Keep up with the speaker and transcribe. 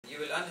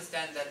will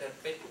understand that a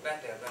bit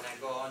better when I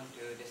go on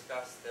to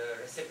discuss the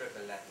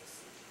reciprocal lattice.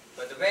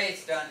 But the way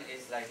it's done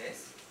is like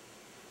this,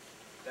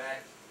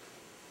 that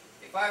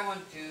if I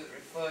want to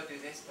refer to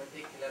this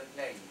particular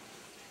plane,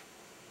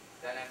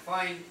 then I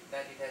find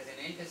that it has an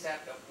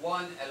intercept of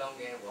 1 along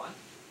A1,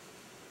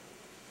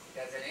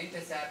 it has an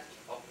intercept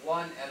of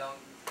 1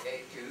 along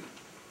A2,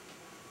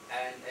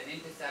 and an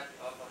intercept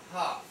of a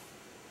half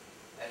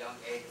along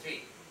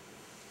A3.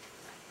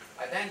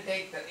 I then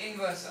take the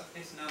inverse of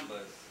these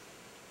numbers,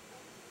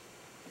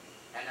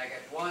 and I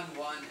get 1,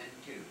 1, and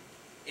 2.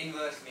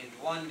 Inverse means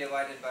 1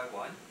 divided by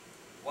 1,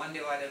 1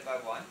 divided by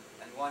 1,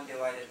 and 1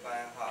 divided by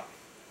a half.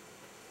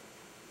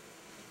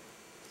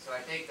 So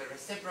I take the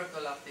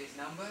reciprocal of these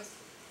numbers,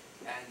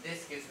 and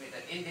this gives me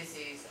the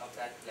indices of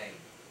that plane.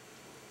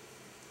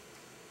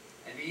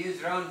 And we use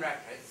round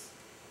brackets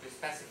to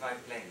specify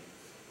planes.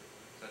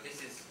 So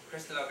this is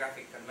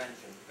crystallographic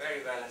convention,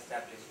 very well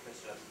established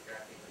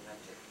crystallographic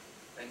convention.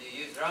 When you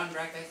use round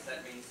brackets,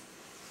 that means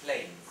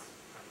planes.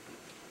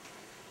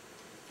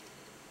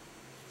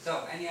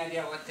 So, any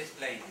idea what this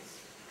plane is?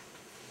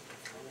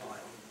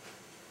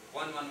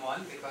 1, 1,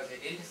 1, because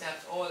it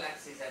intercepts all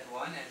axes at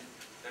 1, and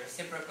the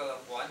reciprocal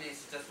of 1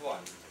 is just 1.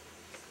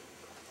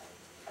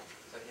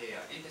 So here,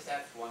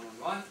 intercepts 1,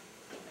 1, 1,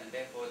 and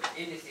therefore the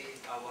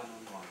indices are 1,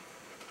 1, 1.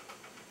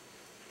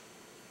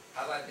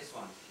 How about this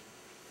one?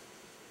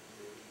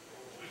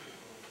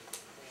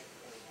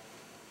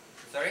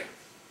 Sorry?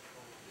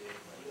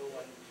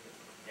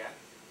 Yeah.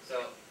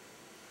 So,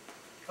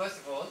 first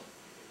of all,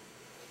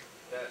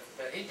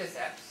 the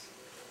intercepts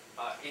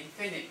are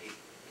infinity.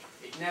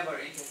 It never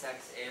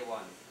intersects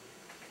A1.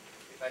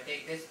 If I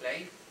take this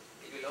plane,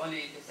 it will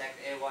only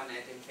intersect A1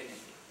 at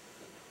infinity.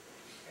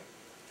 Okay.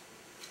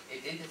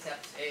 It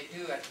intercepts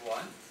A2 at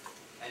 1,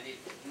 and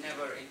it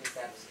never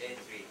intercepts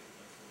A3.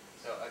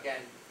 So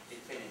again,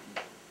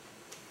 infinity.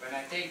 When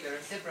I take the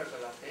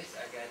reciprocal of this,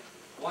 I get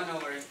 1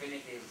 over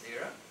infinity is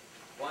 0,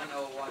 1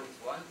 over 1 is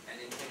 1, and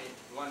infinity,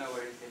 1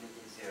 over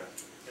infinity is 0.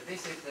 So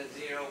this is the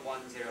 0,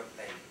 1, 0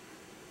 plane.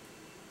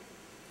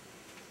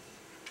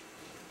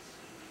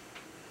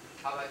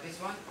 How about this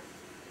one?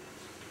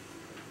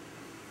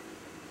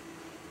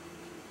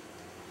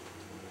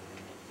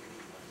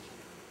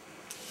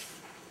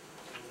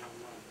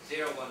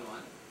 Zero, 1,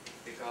 1,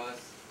 because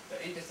the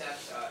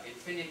intercepts are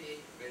infinity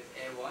with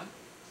A1,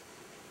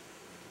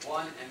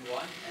 1 and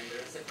 1, and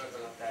the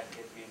reciprocal of that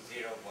gives me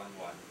 0, 1,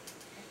 1.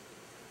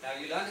 Now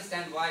you'll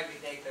understand why we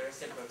take the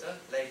reciprocal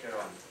later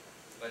on,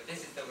 but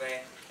this is the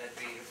way that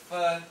we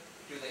refer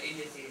to the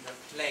indices of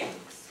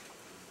planes.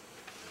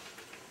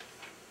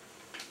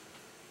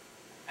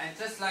 And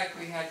just like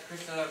we had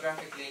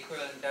crystallographically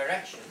equivalent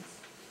directions,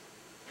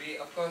 we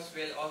of course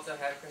will also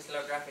have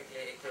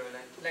crystallographically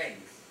equivalent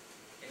planes.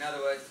 In other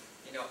words,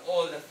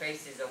 all the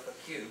faces of a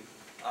cube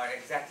are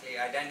exactly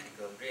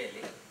identical,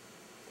 really,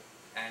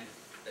 and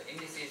the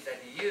indices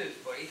that you use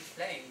for each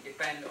plane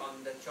depend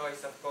on the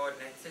choice of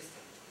coordinate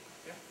system.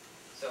 Yeah?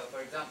 So,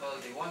 for example,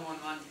 the 1,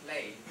 1, 1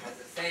 plane has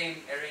the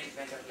same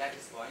arrangement of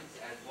lattice points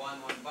as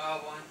 1, 1,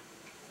 bar 1,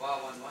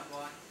 bar 1, 1,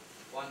 1,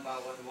 1, bar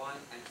 1, 1,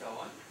 and so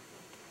on.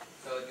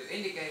 So to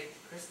indicate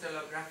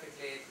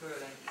crystallographically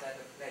equivalent set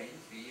of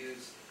planes, we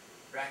use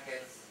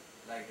brackets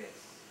like this.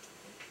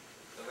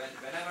 So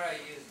whenever I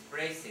use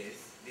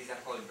braces, these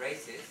are called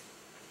braces,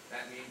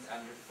 that means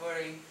I'm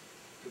referring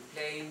to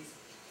planes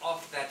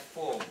of that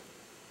form.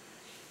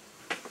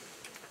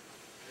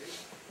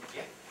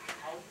 Yeah?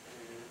 How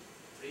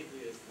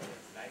previous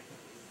slide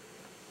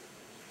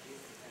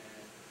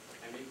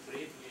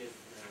previous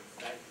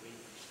slide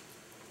please.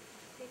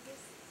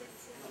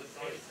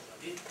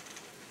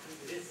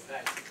 This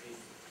slide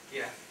please.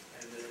 Yeah.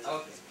 And,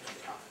 okay.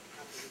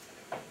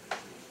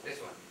 This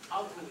one.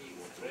 How to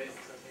express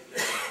the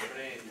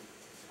plane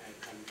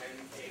contain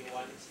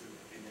A1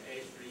 and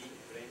A3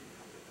 plane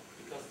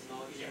because no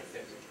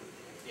intercept.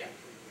 Yeah.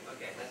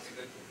 Okay, that's a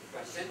good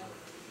question.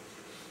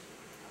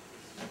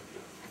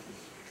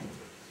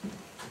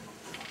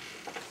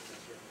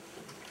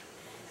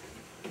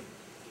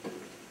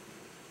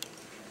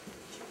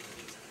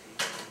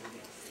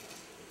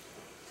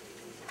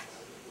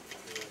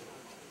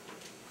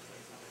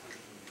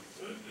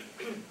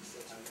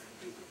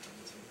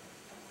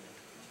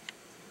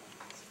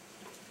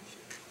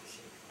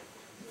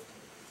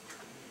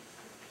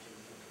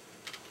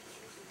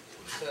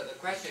 So the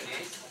question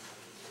is,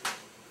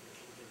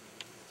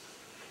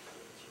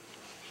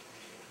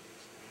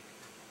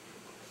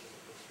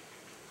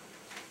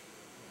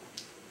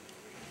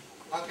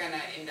 how can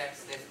I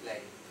index this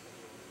plane?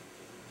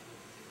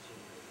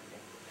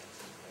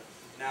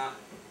 Now,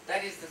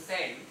 that is the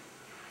same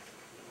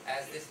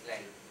as this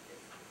plane.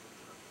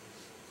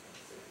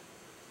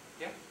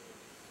 Yeah?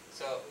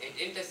 So it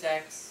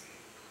intersects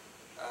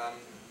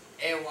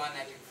A1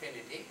 at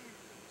infinity,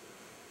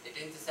 it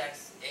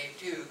intersects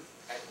A2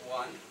 at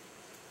 1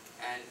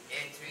 and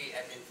A3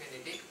 at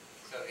infinity,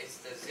 so it's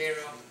the 0,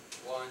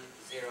 1,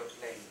 0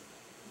 plane.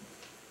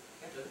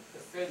 The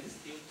same is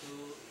due to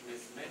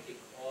mathematics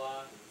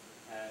or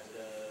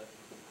the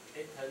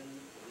atom,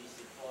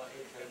 or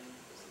atom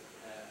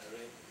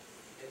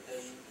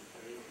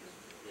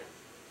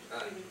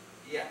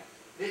Yeah,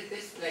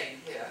 this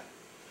plane here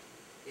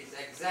is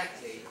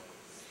exactly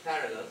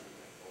parallel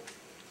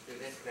to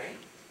this plane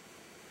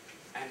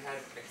and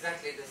has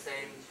exactly the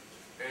same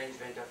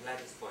arrangement of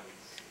lattice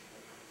points.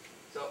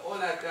 So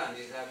all I've done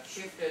is I've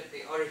shifted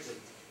the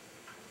origin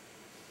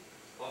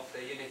of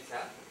the unit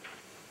cell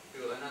to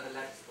another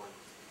lattice point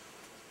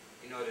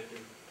in order to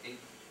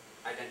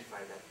identify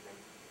that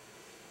plane.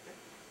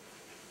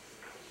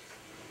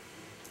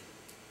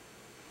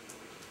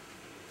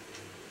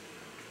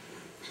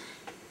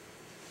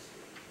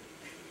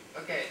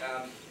 Okay,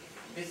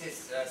 this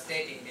is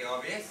stating the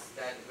obvious,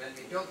 that when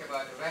we talk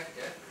about a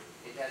vector,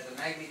 it has a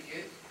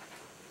magnitude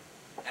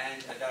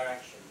and a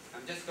direction.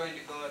 I'm just going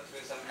to go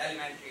through some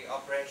elementary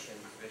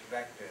operations with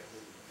vectors.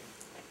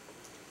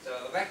 So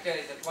a vector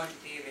is a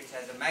quantity which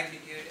has a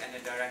magnitude and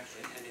a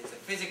direction, and it's a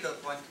physical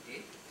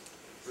quantity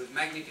whose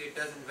magnitude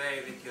doesn't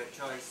vary with your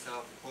choice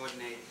of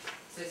coordinate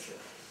system.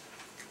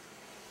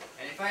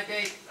 And if I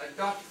take a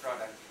dot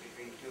product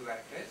between two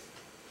vectors,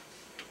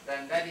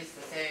 then that is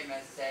the same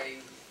as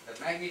saying the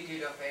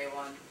magnitude of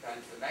A1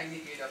 times the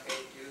magnitude of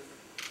A2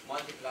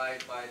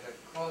 multiplied by the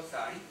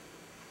cosine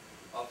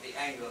of the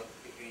angle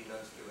between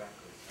those two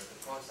vectors, or the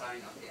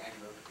cosine of the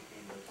angle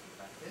between those two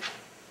vectors.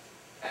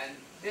 And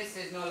this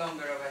is no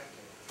longer a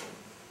vector.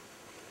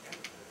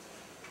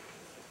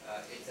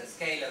 It's a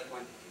scalar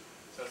quantity.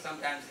 So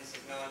sometimes this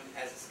is known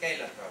as a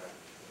scalar product.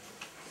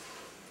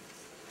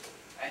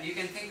 And you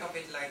can think of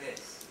it like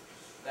this,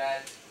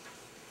 that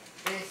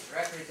this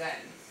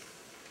represents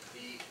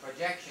the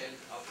projection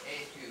of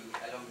A2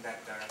 along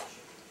that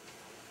direction.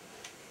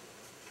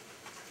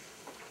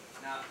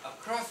 Now, a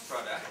cross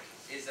product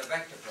is a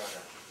vector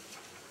product.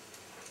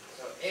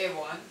 So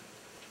A1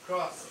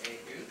 cross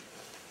A2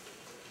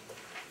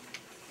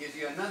 gives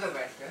you another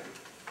vector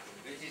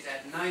which is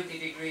at 90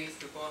 degrees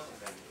to both of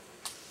them.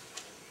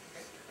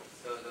 Okay.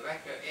 So the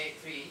vector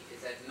A3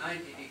 is at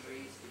 90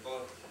 degrees to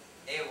both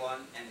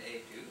A1 and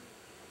A2.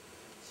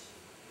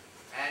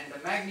 And the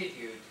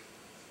magnitude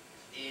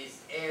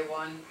is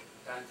A1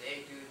 times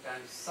A2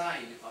 times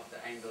sine of the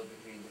angle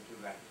between the two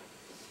vectors.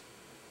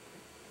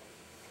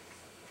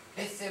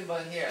 This symbol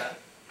here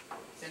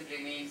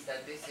simply means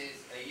that this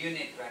is a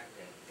unit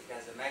vector. It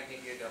has a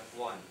magnitude of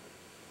 1.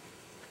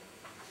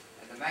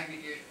 And the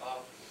magnitude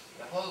of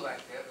the whole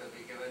vector will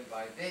be given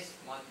by this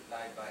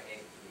multiplied by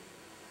A3.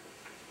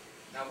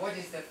 Now what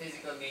is the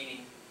physical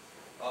meaning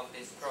of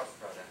this cross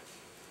product?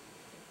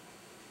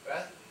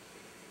 Well,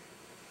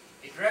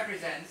 it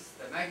represents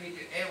the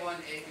magnitude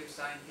A1, A2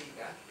 sine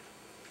theta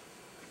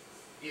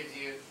gives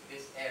you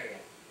this area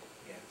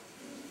here.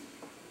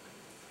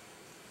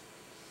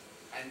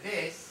 And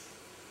this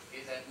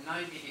is at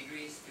 90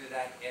 degrees to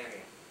that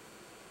area.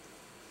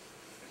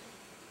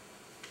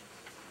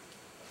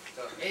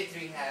 So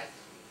A3 hat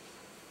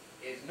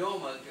is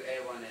normal to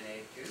A1 and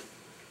A2,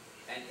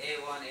 and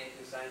A1,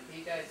 A2 sine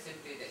theta is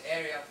simply the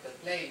area of the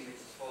plane which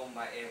is formed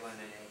by A1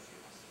 and A2.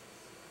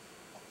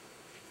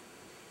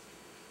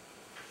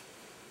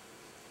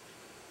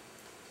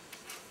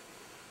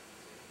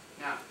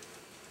 Now,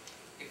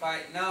 if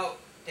I now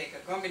take a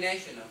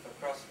combination of a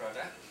cross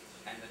product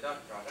and a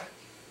dot product,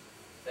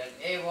 then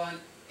A1,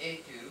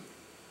 A2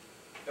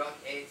 dot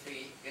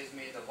A3 gives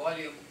me the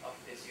volume of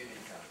this unit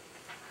cell.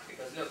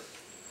 Because look,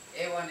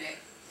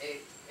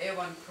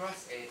 A1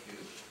 cross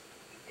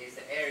A2 is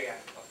the area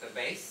of the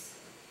base,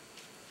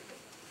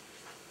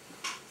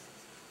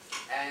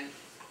 and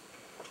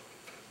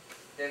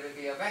there will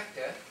be a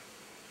vector.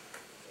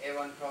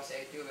 A1 cross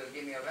A2 will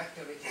give me a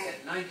vector which is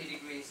at 90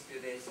 degrees to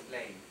this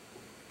plane.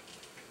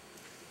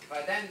 If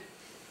I then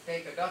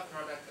take a dot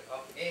product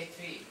of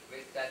A3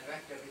 with that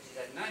vector which is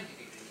at 90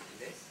 degrees to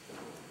this,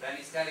 then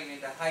it's telling me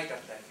the height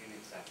of that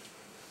unit cell.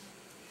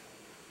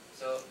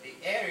 So the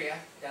area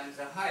times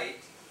the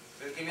height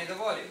will give me the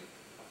volume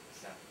of the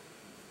cell.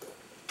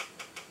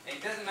 And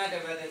it doesn't matter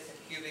whether it's a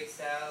cubic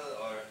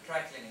cell or a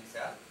triclinic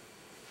cell.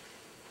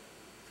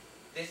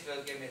 This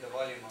will give me the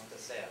volume of the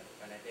cell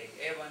when I take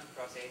A1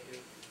 cross A2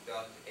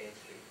 dot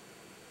A3.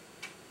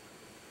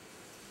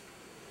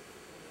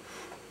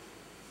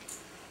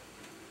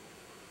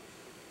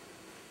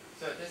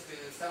 So just to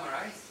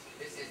summarize,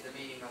 this is the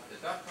meaning of the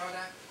dot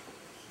product.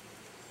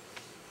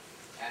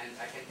 And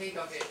I can think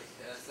of it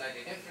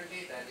slightly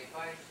differently, that if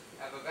I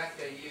have a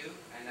vector u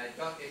and I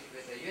dot it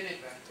with a unit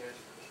vector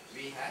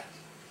v hat,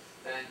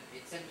 then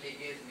it simply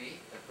gives me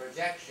the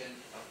projection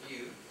of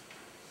u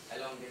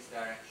along this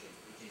direction,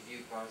 which is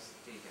u cos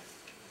theta.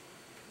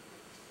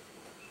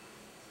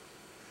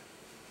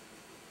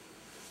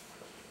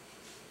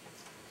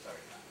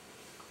 Sorry.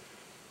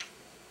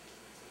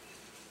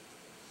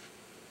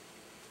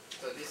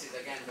 So this is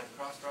again the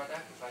cross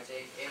product. If I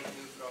take A2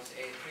 cross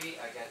A3,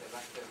 I get a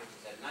vector which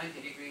is at 90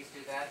 degrees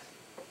to that,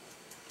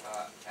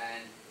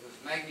 and whose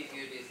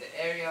magnitude is the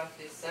area of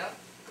this cell.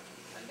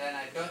 And then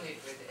I dot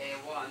it with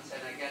A1,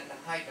 and I get the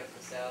height of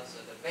the cell.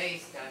 So the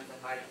base times the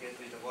height gives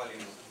me the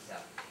volume of the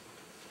cell.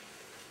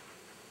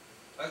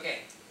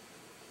 Okay.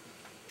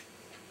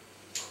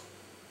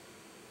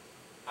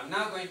 I'm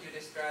now going to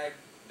describe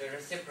the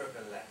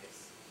reciprocal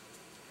lattice.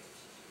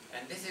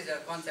 And this is a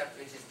concept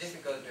which is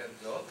difficult to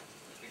absorb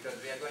because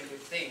we are going to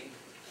think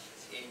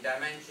in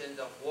dimensions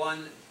of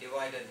 1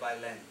 divided by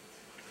length.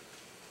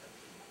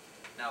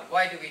 Now,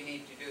 why do we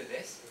need to do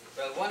this?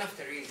 Well, one of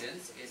the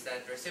reasons is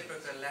that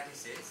reciprocal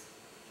lattices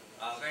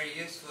are very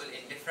useful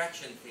in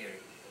diffraction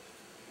theory.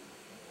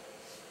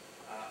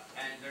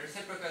 And the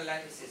reciprocal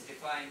lattice is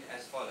defined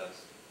as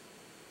follows.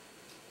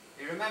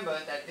 You remember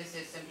that this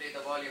is simply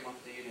the volume of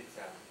the unit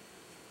cell.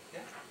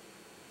 Yeah?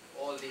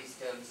 All these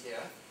terms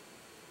here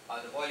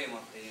are the volume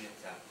of the unit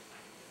cell.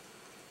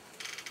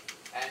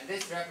 And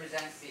this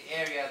represents the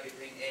area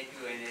between A2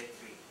 and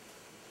A3.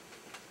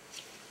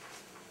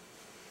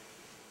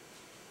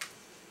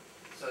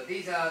 So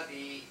these are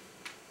the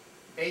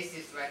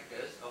basis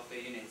vectors of the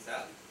unit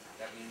cell.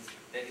 That means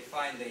they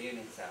define the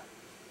unit cell.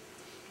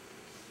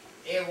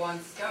 A1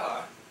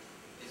 star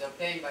is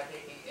obtained by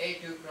taking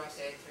A2 cross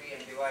A3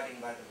 and dividing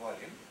by the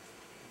volume.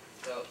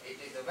 So it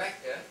is a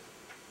vector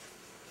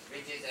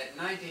which is at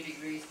 90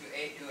 degrees to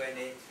A2 and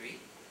A3,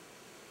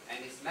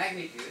 and its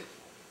magnitude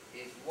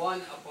is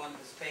 1 upon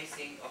the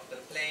spacing of the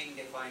plane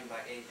defined by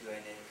A2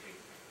 and A3.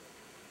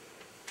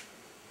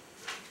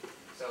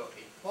 So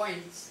it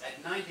points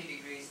at 90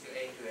 degrees to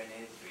A2 and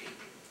A3,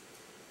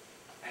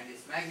 and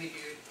its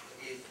magnitude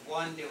is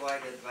 1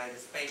 divided by the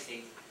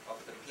spacing of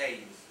the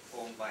planes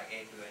formed by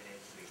A2 and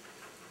A3.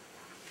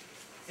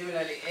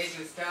 Similarly,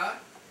 A2 star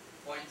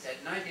points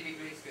at 90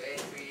 degrees to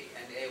A3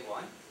 and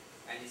A1,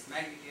 and its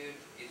magnitude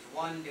is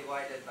 1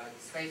 divided by the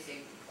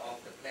spacing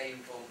of the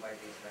plane formed by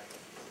these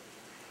vectors.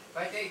 If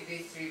I take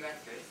these three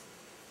vectors,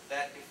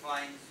 that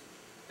defines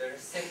the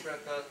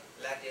reciprocal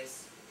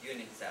lattice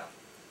unit cell.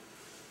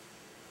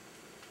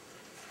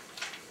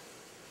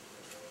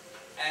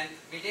 And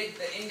we did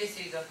the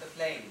indices of the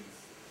planes.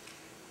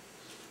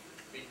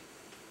 We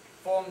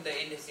formed the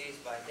indices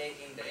by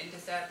taking the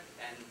intercept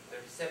and the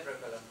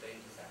reciprocal of the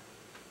intercept.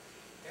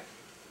 Okay?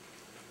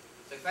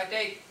 So if I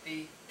take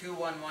the 2,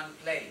 1, 1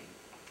 plane,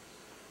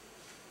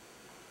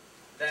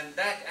 then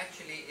that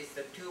actually is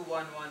the 2, 1,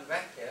 1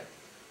 vector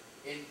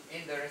in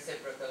the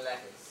reciprocal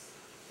lattice.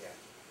 Yeah.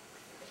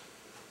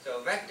 So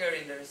a vector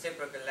in the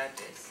reciprocal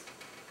lattice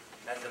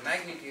has a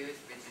magnitude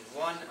which is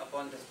 1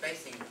 upon the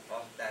spacing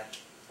of that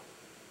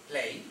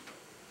plane,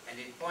 and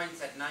it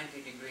points at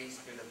 90 degrees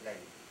to the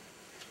plane.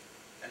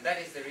 And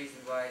that is the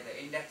reason why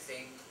the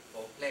indexing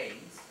for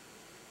planes,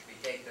 we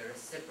take the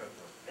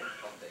reciprocal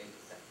of the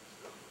intercept.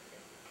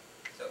 Okay.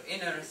 So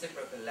in a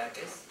reciprocal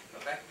lattice, a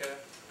vector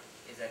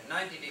is at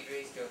 90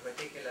 degrees to a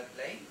particular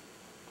plane,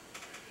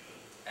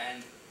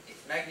 and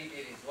its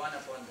magnitude is 1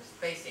 upon the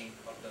spacing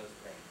of those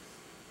planes.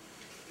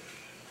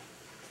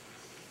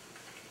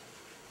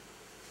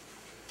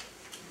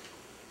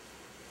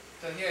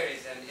 So here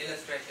is an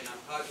illustration of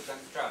how to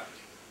construct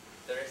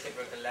the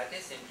reciprocal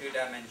lattice in 2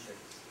 dimensions.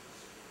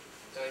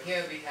 So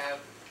here we have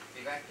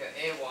the vector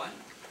A1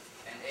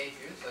 and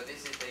A2. So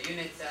this is the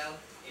unit cell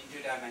in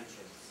 2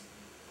 dimensions.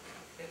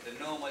 Okay, the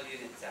normal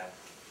unit cell,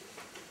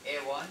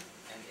 A1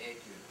 and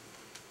A2.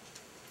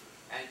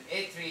 And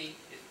A3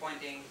 is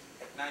pointing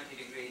at 90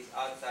 degrees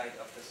outside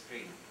of the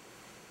screen.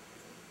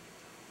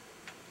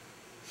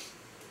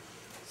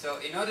 So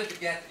in order to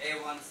get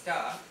A1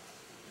 star,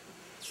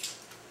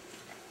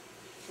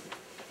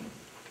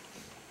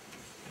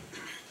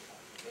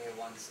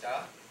 A1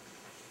 star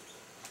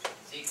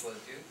is equal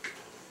to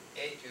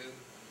A2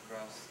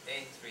 cross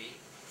A3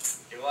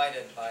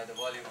 divided by the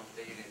volume of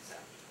the unit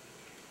cell.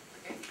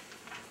 Okay?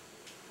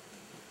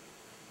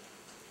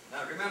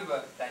 Now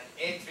remember that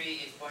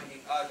A3 is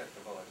pointing out of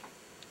the board.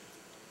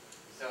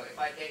 So if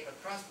I take a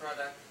cross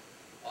product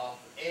of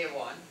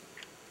A1,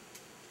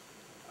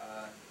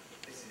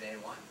 this is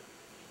A1,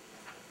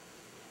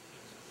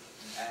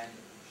 and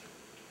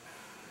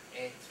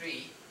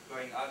A3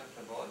 going out of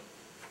the board,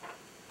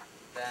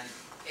 then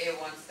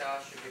A1 star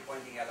should be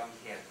pointing along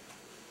here.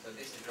 So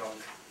this is wrong.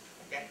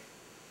 Okay?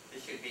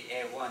 This should be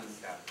A1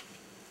 star,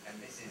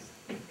 and this is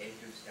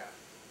A2 star.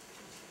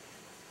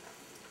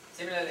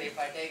 Similarly, if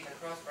I take the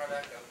cross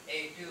product of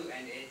A2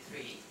 and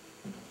A3,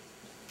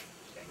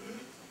 okay,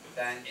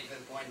 then it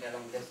will point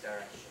along this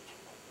direction.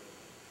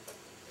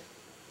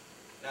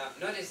 Now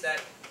notice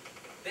that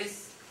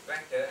this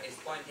vector is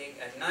pointing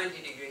at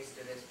 90 degrees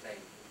to this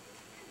plane.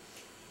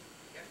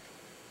 Okay?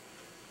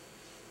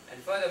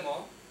 And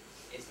furthermore,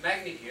 its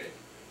magnitude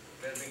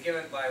will be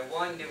given by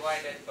 1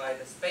 divided by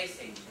the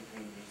spacing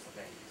between these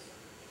planes.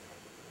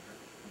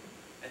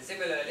 And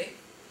similarly,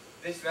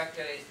 this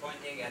vector is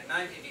pointing at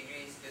 90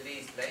 degrees to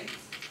these planes,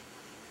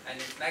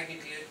 and its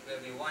magnitude will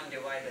be 1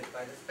 divided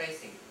by the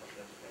spacing of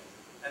those planes.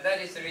 And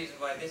that is the reason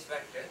why this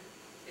vector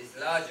is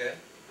larger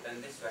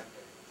than this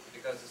vector,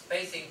 because the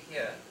spacing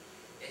here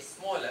is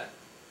smaller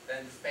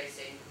than the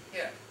spacing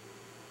here.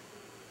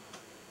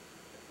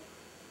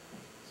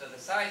 So the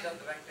size of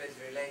the vector is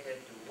related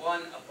to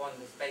 1 upon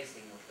the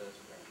spacing of those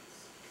planes.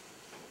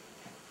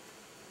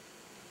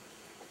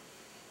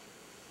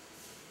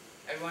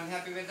 Everyone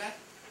happy with that?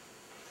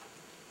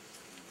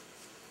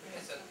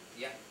 Yes, sir.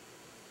 Yeah.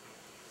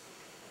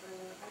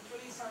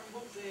 Actually, some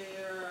books they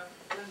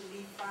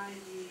define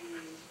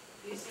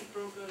the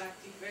reciprocal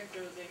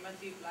vector, they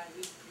multiply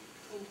with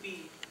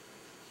 2p.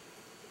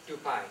 2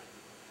 pi.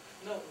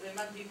 No, they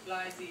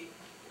multiply the,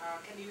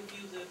 can you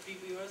view the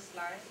previous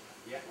slide?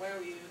 Yeah. Where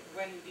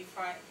when you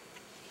define,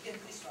 yes,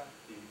 this one.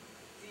 Mm.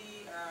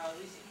 The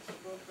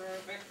reciprocal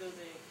vector,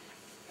 they,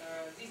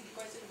 this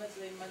equation, but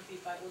they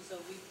multiply also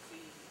with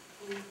the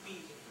 2p.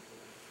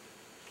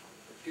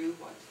 2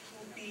 what?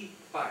 2p.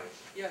 Pi.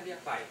 Yeah, yeah.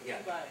 Pi, yeah.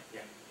 2 pi.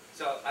 Yeah.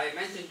 So I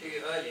mentioned to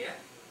you earlier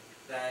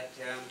that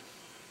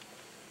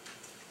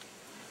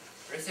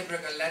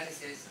reciprocal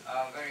lattices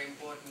are very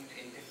important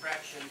in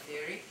diffraction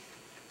theory.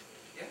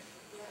 Yeah?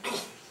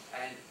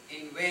 And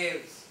in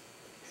waves,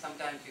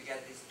 sometimes you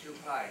get this 2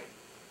 pi.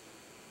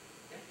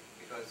 Yeah?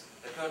 Because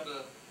the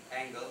total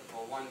angle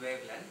for one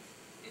wavelength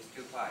is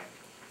 2 pi.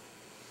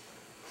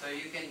 So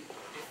you can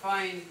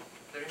define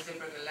the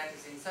reciprocal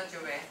lattice in such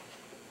a way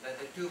that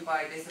the 2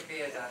 pi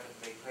disappears out of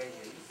the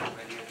equations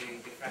when you're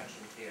doing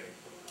diffraction theory.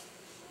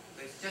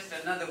 So it's just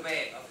another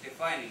way of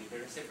defining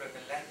the reciprocal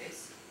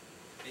lattice,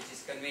 which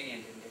is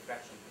convenient in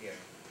diffraction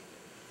theory.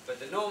 But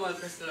the normal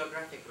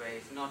crystallographic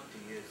way is not to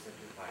use the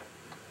 2 pi.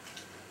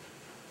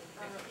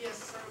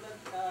 Yes, so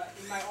that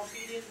in my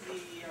opinion,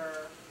 the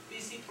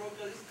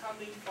reciprocal is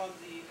coming from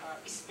the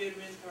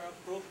experimental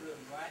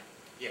problem, right?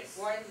 Yes.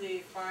 When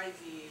they find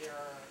the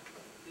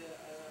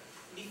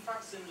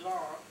diffraction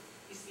law,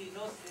 is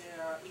not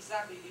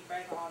exactly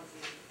depend on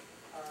the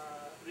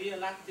real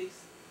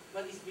lattice,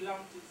 but it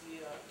belongs to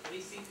the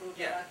reciprocal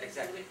lattice.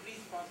 Exactly. So they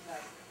please from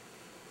that.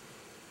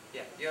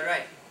 Yeah, you're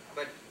right.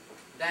 But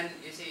then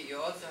you see,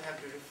 you also have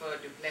to refer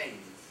to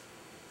planes.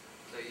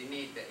 So you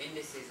need the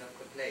indices of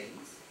the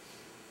planes.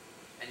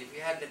 And if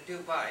you had the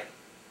 2 pi,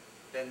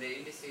 then the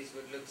indices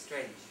would look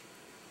strange.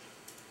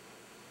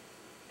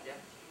 Yeah?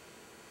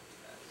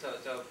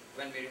 So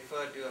when we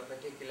refer to a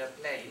particular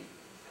plane,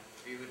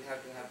 we would have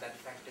to have that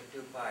factor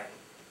 2 pi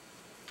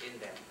in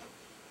there.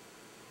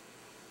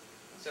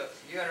 So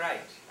you are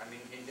right. I mean,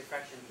 in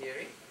diffraction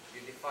theory,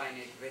 you define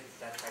it with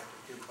that factor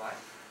 2 pi.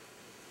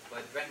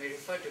 But when we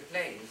refer to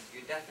planes,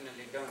 you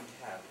definitely don't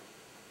have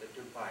the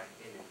 2 pi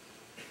in it.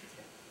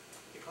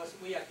 Because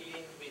we are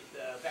dealing with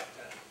the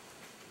vector.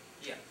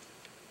 Yeah.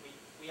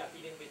 We are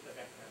dealing with the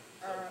vector.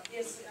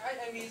 Yes,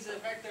 I mean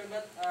the vector,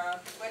 but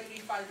when we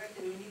find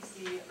vector, we need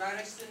the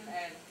direction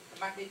and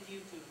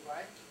magnitude too,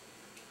 right?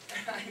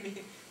 I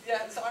mean,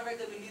 yeah, so I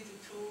vector we need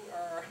to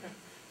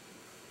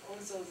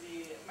also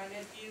the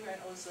magnitude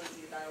and also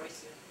the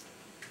direction.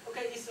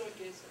 Okay, it's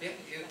okay. So.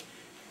 Yeah,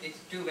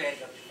 it's two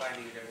ways of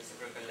defining the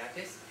reciprocal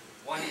lattice.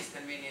 One is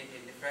convenient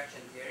in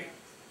diffraction theory,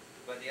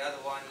 but the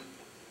other one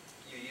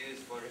you use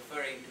for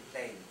referring to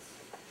planes.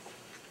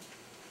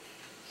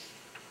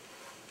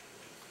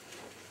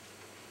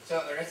 So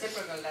a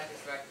reciprocal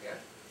lattice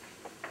vector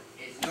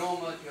is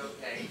normal to a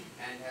plane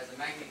and has a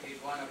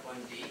magnitude 1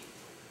 upon d,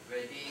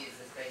 where d is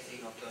the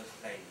spacing of those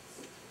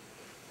planes.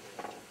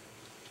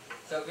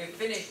 So we've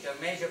finished a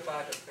major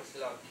part of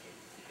crystallography.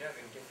 Yeah,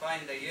 we've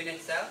defined the unit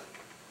cell,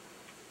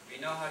 we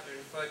know how to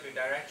refer to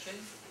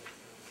directions,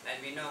 and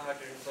we know how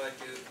to refer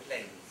to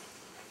planes.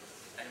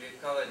 And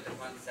we've covered the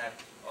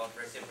concept of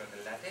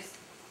reciprocal lattice.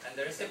 And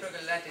the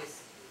reciprocal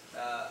lattice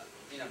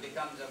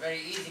becomes a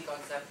very easy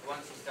concept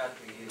once you start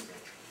to use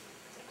it.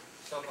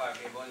 So far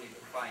we've only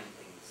defined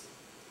things.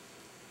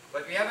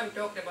 But we haven't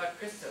talked about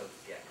crystals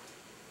yet.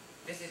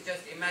 This is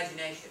just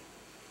imagination.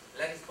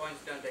 Lattice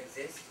points don't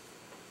exist.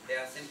 They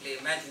are simply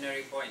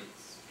imaginary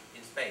points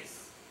in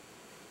space.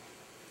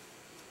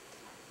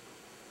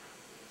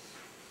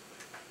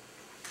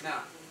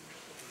 Now,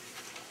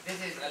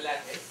 this is a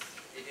lattice.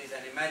 It is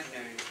an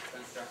imaginary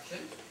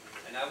construction.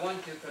 And I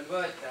want to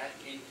convert that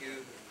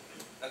into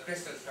a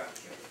crystal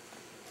structure.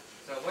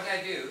 So what I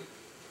do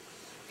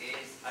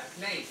is I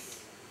place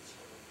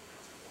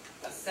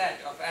a set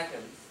of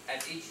atoms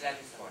at each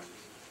lattice point.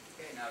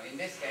 Okay, now in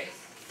this case,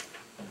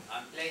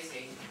 I'm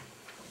placing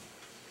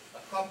a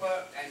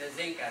copper and a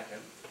zinc atom,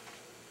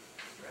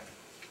 right,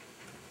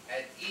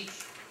 at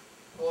each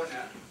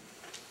corner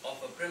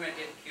of a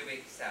primitive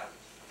cubic cell.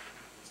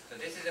 So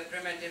this is a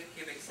primitive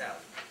cubic cell.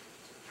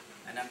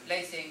 And I'm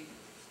placing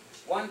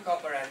one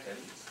copper atom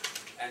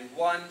and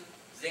one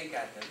zinc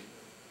atom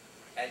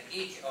at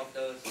each of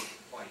those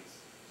points.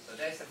 So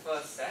there's the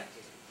first set.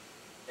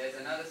 There's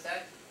another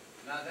set,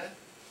 another,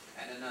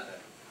 and another.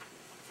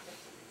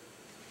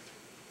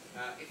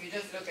 If you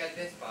just look at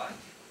this part,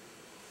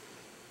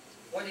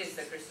 what is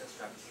the crystal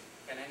structure?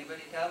 Can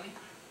anybody tell me?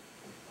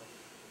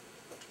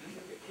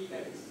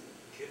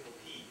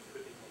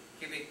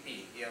 Cubic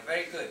P. Yeah,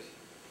 very good.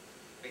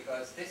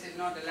 Because this is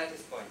not a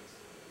lattice point.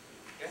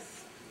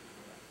 Yes?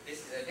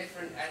 This is a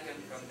different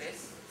atom from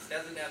this. It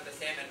doesn't have the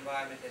same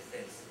environment as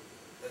this.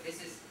 So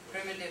this is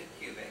primitive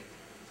cubic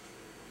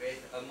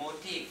with a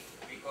motif.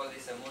 We call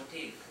this a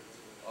motif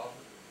of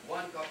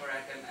one copper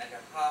atom at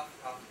a half,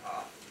 half,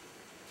 half,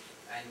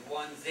 and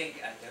one zinc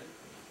atom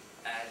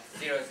at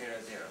 0, 0,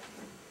 0.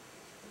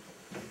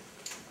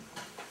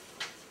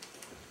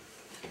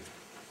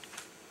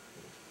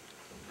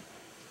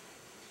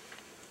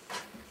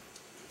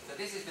 So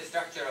this is the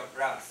structure of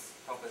brass,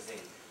 copper,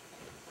 zinc.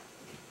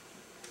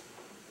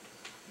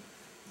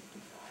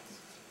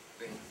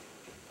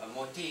 a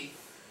motif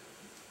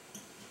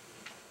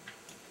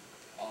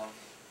of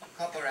a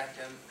copper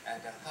atom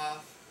at a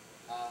half,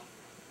 half,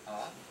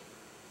 half,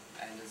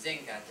 and a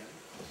zinc atom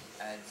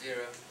at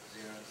 0,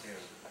 0, 0.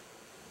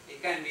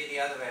 It can be the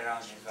other way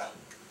around as well.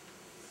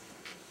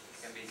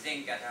 It can be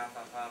zinc at half,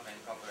 half, half,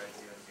 and copper at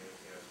 0, 0,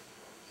 0.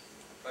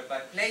 But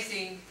by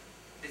placing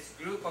this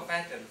group of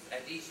atoms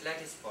at each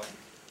lattice point,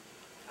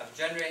 I've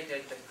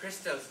generated the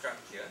crystal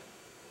structure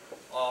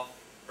of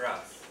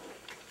brass.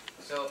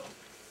 So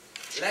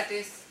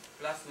lattice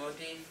plus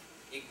motif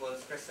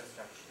equals crystal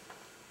structure.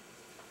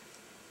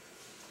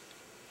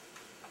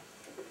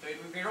 So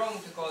it would be wrong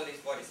to call this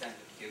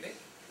body-centered cubic.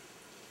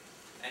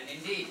 And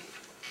indeed,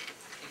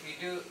 if you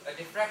do a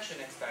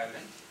diffraction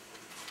experiment,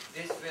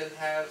 this will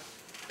have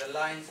the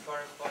lines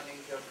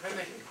corresponding to a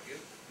primitive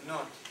cube,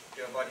 not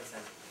to a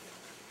body-centered cube.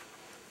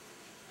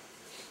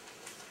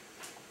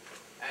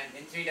 And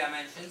in 3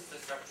 dimensions, the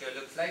structure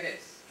looks like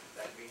this.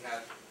 That we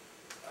have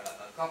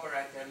a copper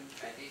atom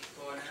at each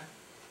corner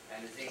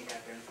and a zinc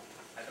atom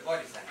at the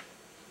body center.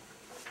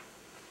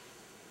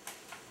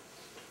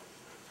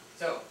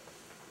 So,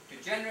 to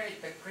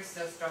generate the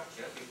crystal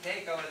structure, we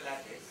take our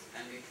lattice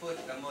and we put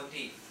a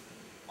motif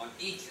on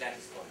each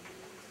lattice point.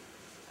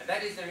 And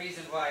that is the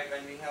reason why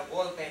when we have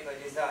wallpaper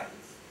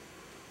designs,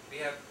 we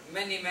have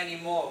many, many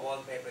more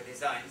wallpaper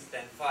designs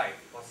than 5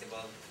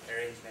 possible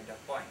arrangement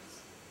of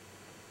points.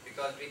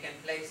 Because we can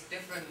place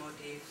different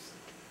motifs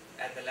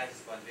at the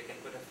lattice point. We can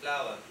put a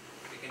flower,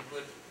 we can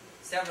put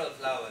several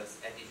flowers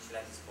at each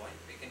lattice point,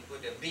 we can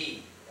put a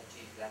bee at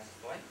each lattice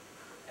point,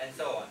 and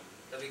so on.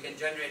 So we can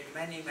generate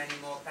many, many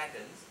more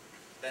patterns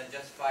than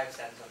just 5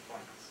 sets of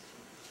points.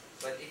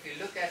 But if you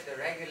look at the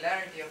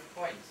regularity of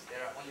points,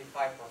 there are only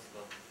 5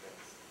 possible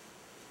ways.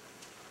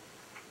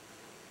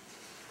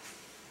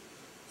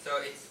 So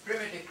it's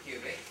primitive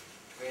cubic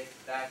with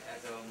that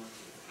as our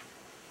motif.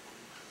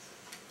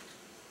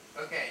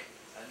 Okay,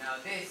 now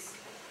this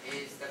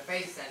is the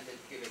face-centered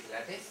cubic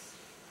lattice,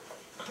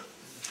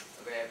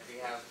 where we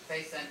have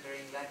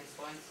face-centering lattice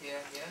points here,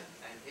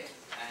 and the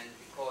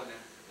corner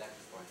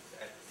lattice points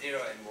at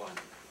 0 and 1.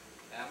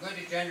 And I'm going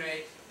to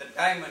generate the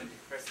diamond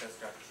crystal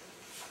structure.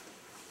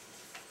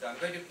 So I'm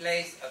going to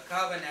place a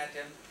carbon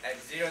atom at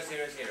 0,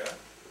 0, 0,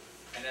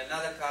 and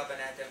another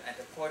carbon atom at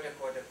a quarter,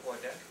 quarter,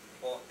 quarter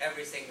for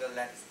every single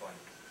lattice point.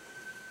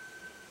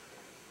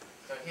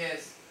 So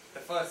here's the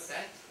first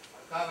set.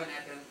 Carbon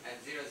atom at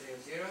 0, 0,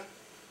 0,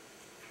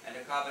 and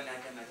a carbon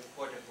atom at a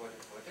quarter, quarter,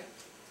 quarter.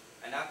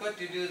 And I've got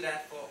to do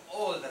that for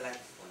all the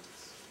lattice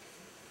points.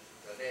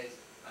 So there's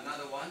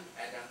another one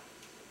at a,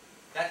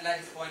 that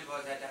lattice point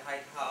was at a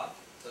height half,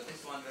 so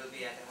this one will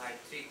be at a height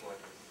 3/4.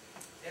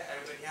 Yeah,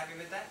 everybody happy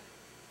with that?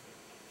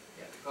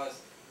 Yeah, because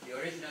the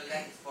original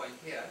lattice point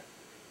here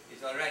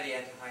is already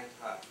at a height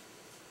half.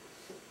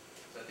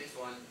 So this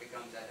one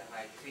becomes at a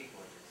height 3/4.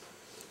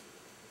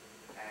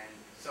 And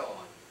so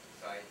on.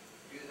 So I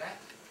do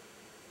that.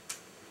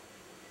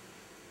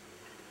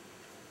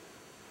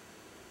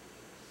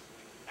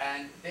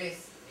 And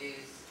this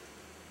is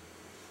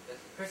the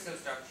crystal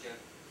structure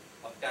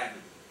of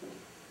diamond.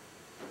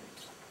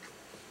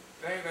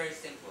 Very, very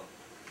simple.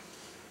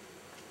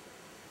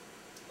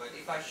 But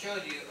if I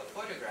showed you a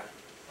photograph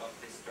of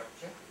this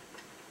structure,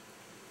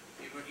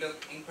 it would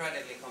look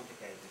incredibly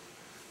complicated.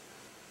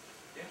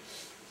 Yeah?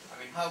 I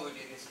mean, how would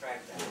you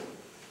describe that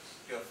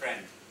to a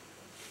friend?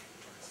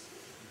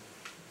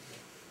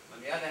 On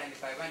the other hand,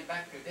 if I went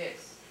back to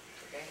this,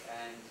 okay,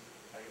 and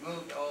I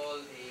removed all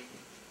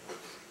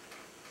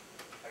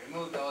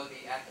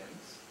the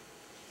atoms,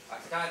 I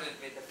started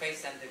with the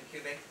face-centered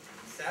cubic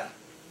cell,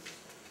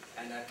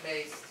 and I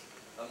placed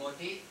a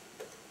motif.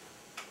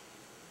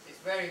 It's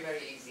very,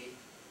 very easy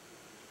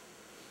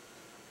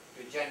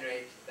to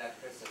generate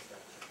that crystal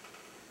structure.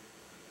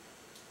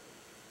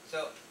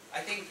 So,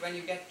 I think when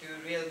you get to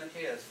real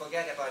materials,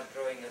 forget about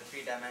drawing a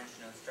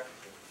 3-dimensional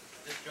structure.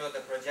 Just draw the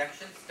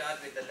projection,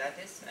 start with the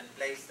lattice, and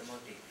place the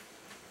motif.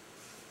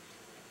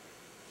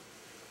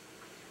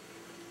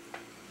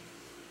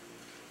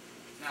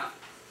 Now,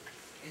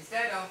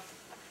 instead of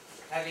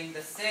having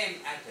the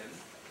same atom,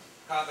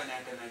 carbon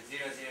atom at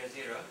 0, 0,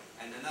 0,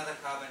 and another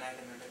carbon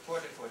atom at a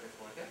quarter, quarter,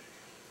 quarter,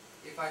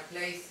 if I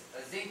place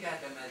a zinc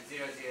atom at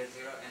 0, 0,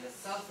 0, and a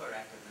sulfur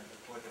atom at a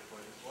quarter,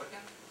 quarter,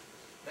 quarter,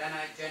 then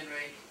I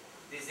generate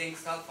the zinc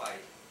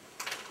sulfide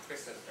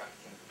crystal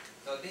structure.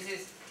 So this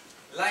is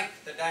like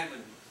the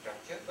diamond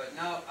structure, but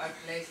now I've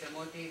placed a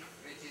motif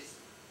which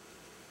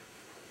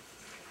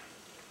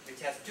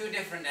has 2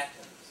 different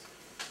atoms.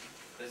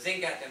 The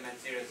zinc atom at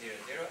 0, 0,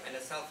 0, and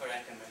a sulfur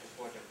atom at a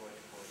quarter,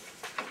 quarter,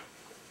 quarter.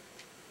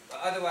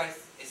 But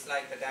otherwise, it's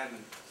like the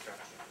diamond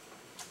structure.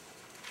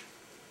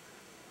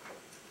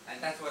 And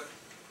that's what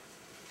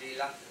the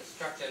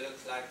structure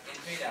looks like in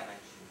 3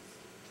 dimensions.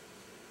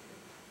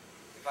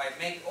 If I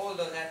make all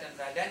those atoms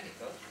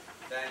identical,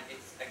 then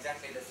it's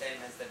exactly the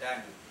same as the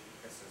diamond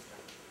crystal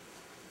structure.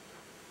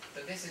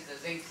 So this is the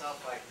zinc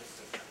sulfide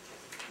crystal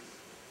structure.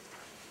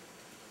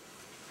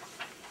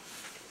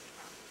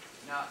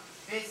 Now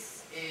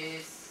this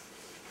is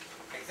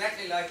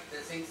exactly like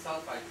the zinc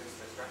sulfide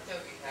crystal structure,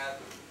 we have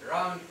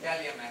round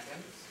gallium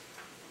atoms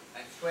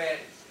and square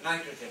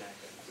nitrogen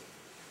atoms.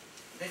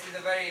 This is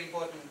a very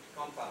important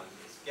compound,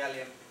 this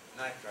gallium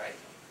nitride.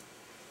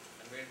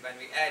 And when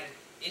we add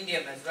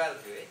indium as well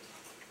to it,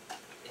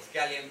 it's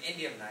gallium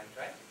indium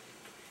nitride.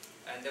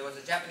 And there was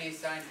a Japanese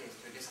scientist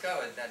who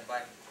discovered that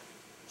by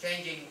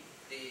changing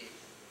the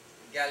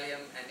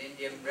gallium and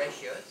indium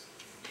ratios,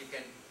 you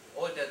can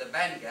alter the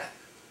band gap,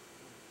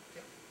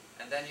 okay?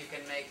 And then you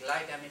can make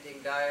light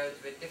emitting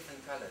diodes with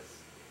different colors.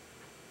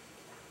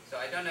 So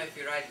I don't know if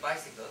you ride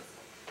bicycles,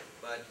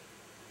 but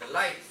the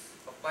lights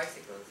of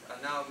bicycles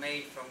are now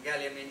made from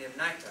gallium indium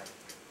nitride.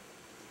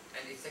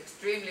 And it's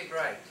extremely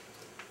bright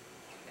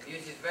and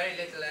uses very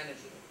little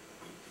energy.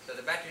 So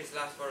the batteries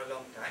last for a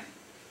long time,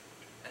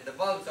 and the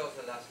bulbs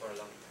also last for a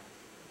long time.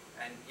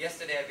 And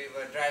yesterday we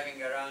were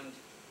driving around,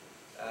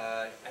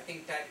 I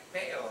think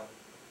Taipei or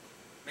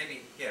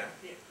maybe here.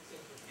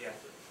 Yeah.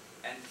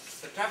 And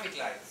the traffic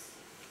lights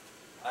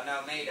are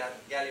now made out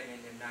of gallium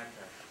indium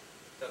nitride.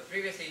 So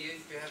previously you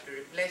used to have to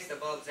replace the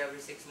bulbs every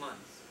 6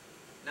 months.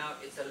 Now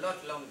it's a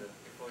lot longer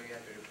before you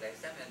have to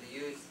replace them, and they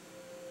use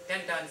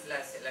 10 times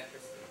less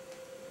electricity.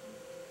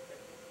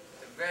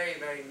 It's a very,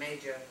 very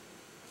major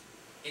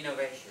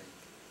innovation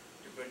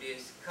to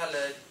produce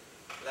colored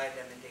light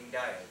emitting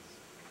diodes.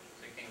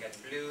 So you can get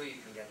blue, you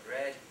can get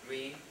red,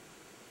 green.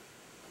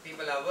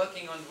 People are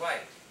working on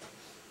white.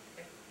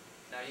 Okay?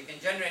 Now you can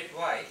generate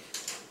white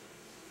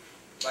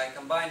by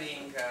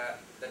combining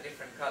the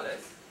different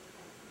colors,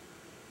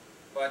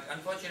 but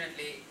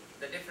unfortunately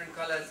the different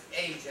colors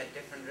age at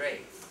different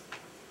rates.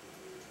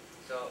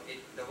 So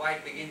the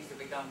white begins to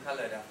become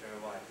colored after a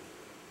while.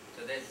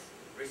 So there's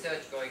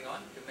research going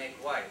on to make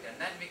white, and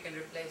then we can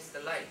replace the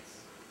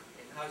lights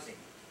in housing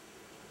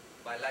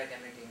by light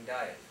emitting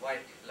diodes,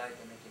 white light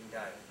emitting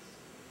diodes.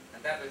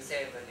 And that will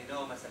save an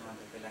enormous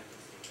amount of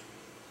electricity.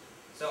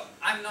 So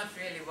I'm not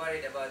really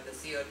worried about the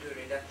CO2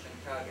 reduction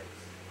targets.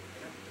 You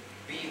know,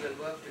 we will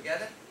work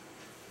together,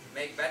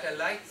 make better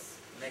lights,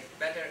 make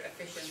better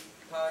efficient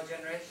power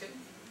generation,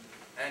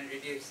 and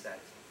reduce that.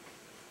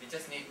 We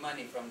just need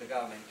money from the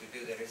government to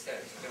do the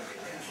research, don't we?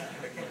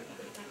 Okay.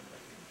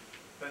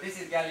 So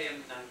this is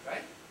gallium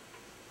nitride.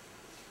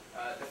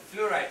 The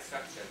fluoride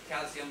structure,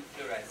 calcium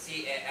fluoride,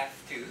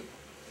 CaF2,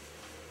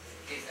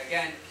 is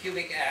again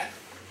cubic F,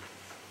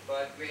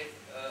 but with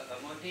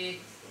a motif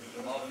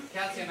of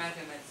calcium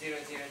atom at 0,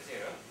 0,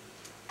 0,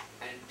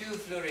 and 2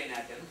 fluorine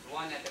atoms,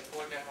 one at a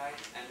quarter height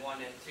and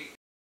one at 3